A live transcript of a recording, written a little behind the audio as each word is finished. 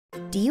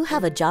Do you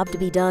have a job to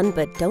be done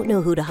but don't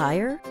know who to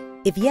hire?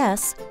 If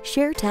yes,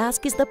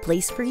 Sharetask is the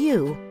place for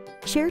you.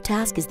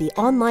 Sharetask is the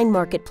online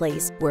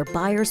marketplace where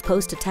buyers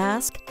post a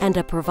task and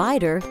a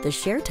provider, the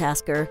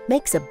Sharetasker,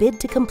 makes a bid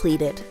to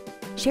complete it.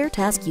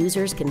 Sharetask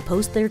users can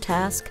post their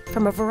task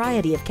from a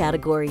variety of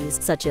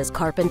categories such as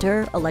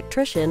carpenter,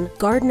 electrician,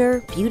 gardener,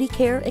 beauty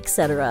care,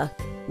 etc.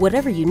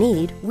 Whatever you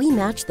need, we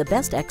match the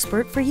best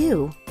expert for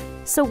you.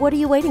 So what are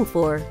you waiting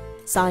for?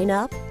 Sign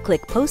up,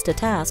 click Post a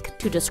Task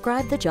to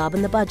describe the job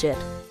and the budget.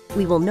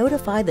 We will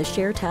notify the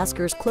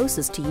Sharetaskers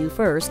closest to you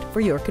first for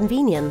your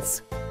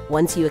convenience.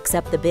 Once you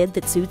accept the bid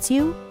that suits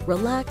you,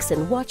 relax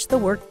and watch the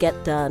work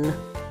get done.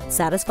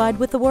 Satisfied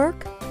with the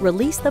work?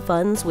 Release the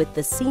funds with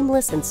the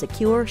seamless and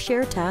secure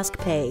Sharetask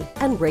Pay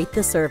and rate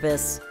the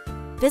service.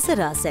 Visit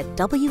us at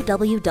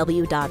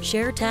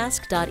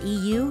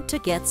www.sharetask.eu to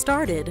get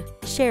started.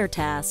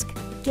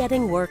 Sharetask,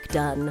 getting work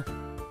done.